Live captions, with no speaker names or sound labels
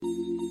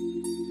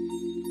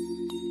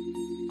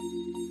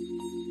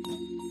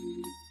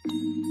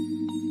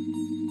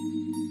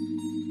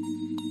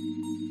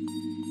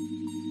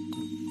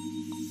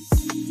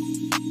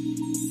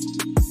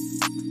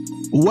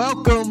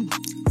Welcome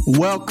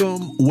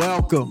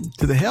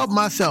to the Help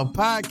Myself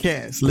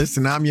podcast.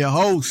 Listen, I'm your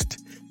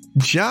host,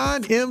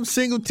 John M.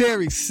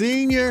 Singletary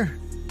Sr.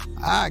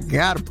 I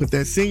gotta put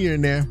that senior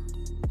in there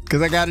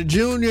because I got a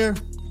junior,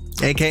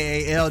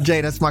 aka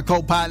LJ. That's my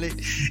co-pilot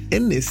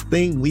in this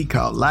thing we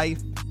call life.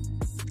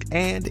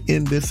 And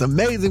in this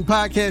amazing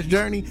podcast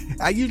journey,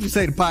 I usually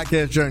say the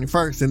podcast journey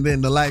first and then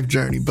the life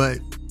journey, but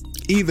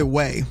either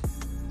way,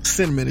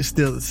 sentiment is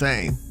still the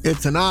same.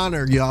 It's an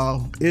honor,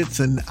 y'all. It's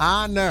an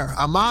honor.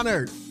 I'm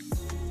honored.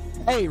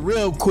 Hey,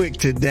 real quick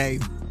today.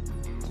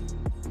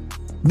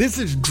 This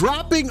is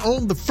dropping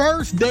on the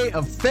first day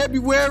of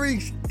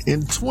February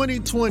in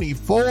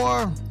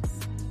 2024.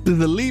 This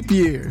is a leap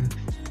year.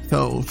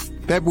 So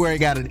February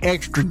got an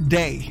extra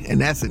day,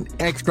 and that's an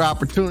extra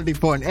opportunity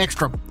for an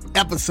extra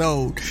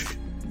episode,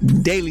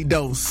 daily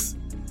dose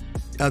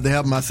of the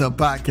Help Myself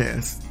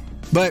podcast.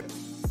 But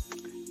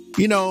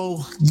you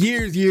know,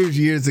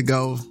 years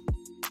ago,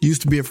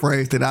 used to be a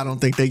phrase that I don't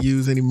think they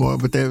use anymore,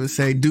 but they would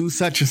say, do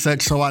such and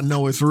such so I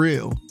know it's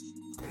real.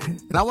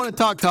 And I want to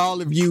talk to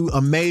all of you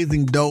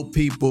amazing, dope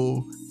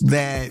people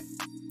that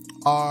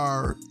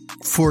are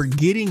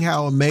forgetting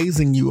how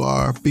amazing you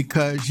are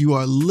because you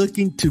are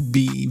looking to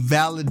be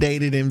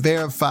validated and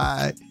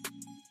verified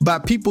by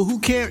people who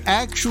can't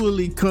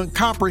actually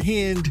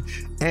comprehend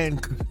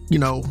and,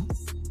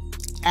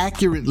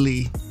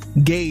 accurately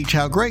gauge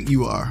how great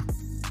you are.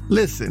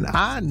 Listen,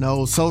 I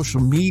know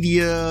social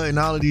media and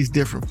all of these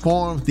different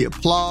forms, the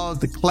applause,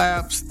 the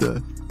claps,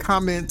 the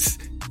comments,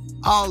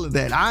 all of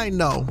that, I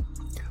know.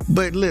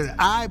 But listen,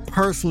 I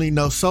personally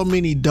know so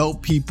many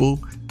dope people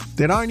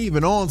that aren't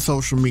even on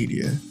social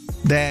media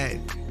that,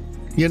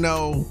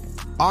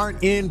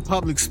 aren't in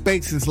public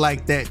spaces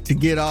like that to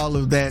get all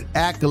of that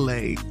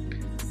accolade.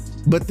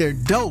 But they're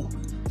dope.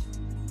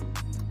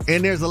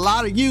 And there's a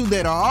lot of you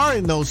that are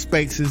in those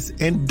spaces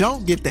and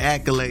don't get the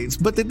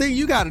accolades. But the thing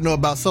you got to know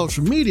about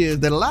social media is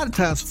that a lot of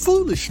times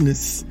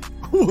foolishness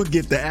will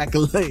get the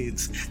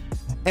accolades.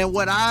 And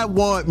what I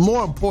want,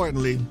 more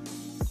importantly,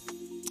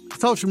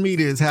 social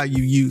media is how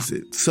you use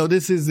it. So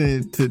this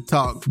isn't to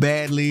talk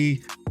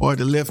badly or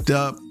to lift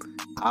up.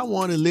 I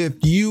want to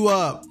lift you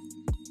up.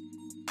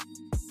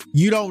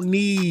 You don't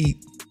need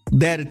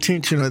that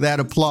attention or that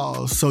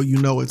applause so you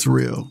know it's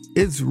real.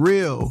 It's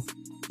real.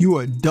 You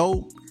are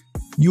dope.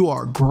 You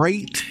are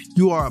great.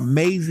 You are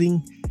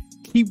amazing.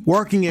 Keep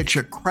working at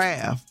your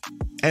craft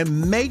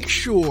and make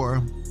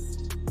sure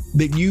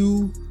that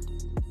you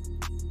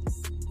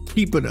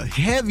keep it a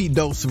heavy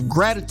dose of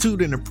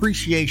gratitude and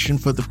appreciation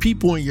for the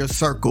people in your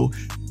circle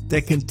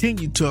that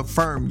continue to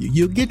affirm you.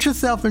 You'll get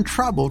yourself in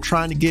trouble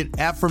trying to get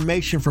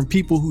affirmation from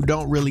people who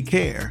don't really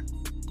care.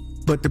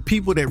 But the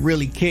people that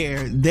really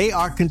care, they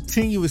are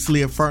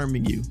continuously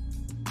affirming you.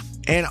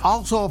 And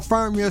also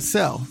affirm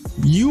yourself.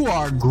 You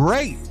are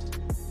great.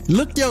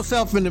 Look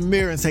yourself in the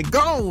mirror and say, go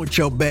on with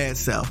your bad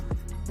self.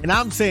 And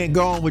I'm saying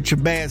go on with your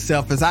bad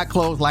self as I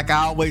close like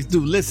I always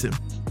do. Listen,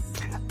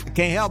 I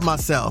can't help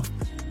myself.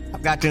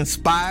 I've got to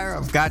inspire.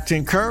 I've got to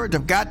encourage.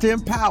 I've got to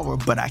empower.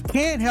 But I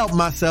can't help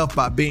myself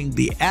by being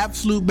the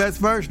absolute best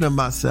version of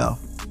myself.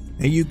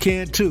 And you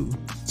can too.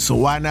 So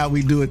why not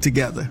we do it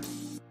together?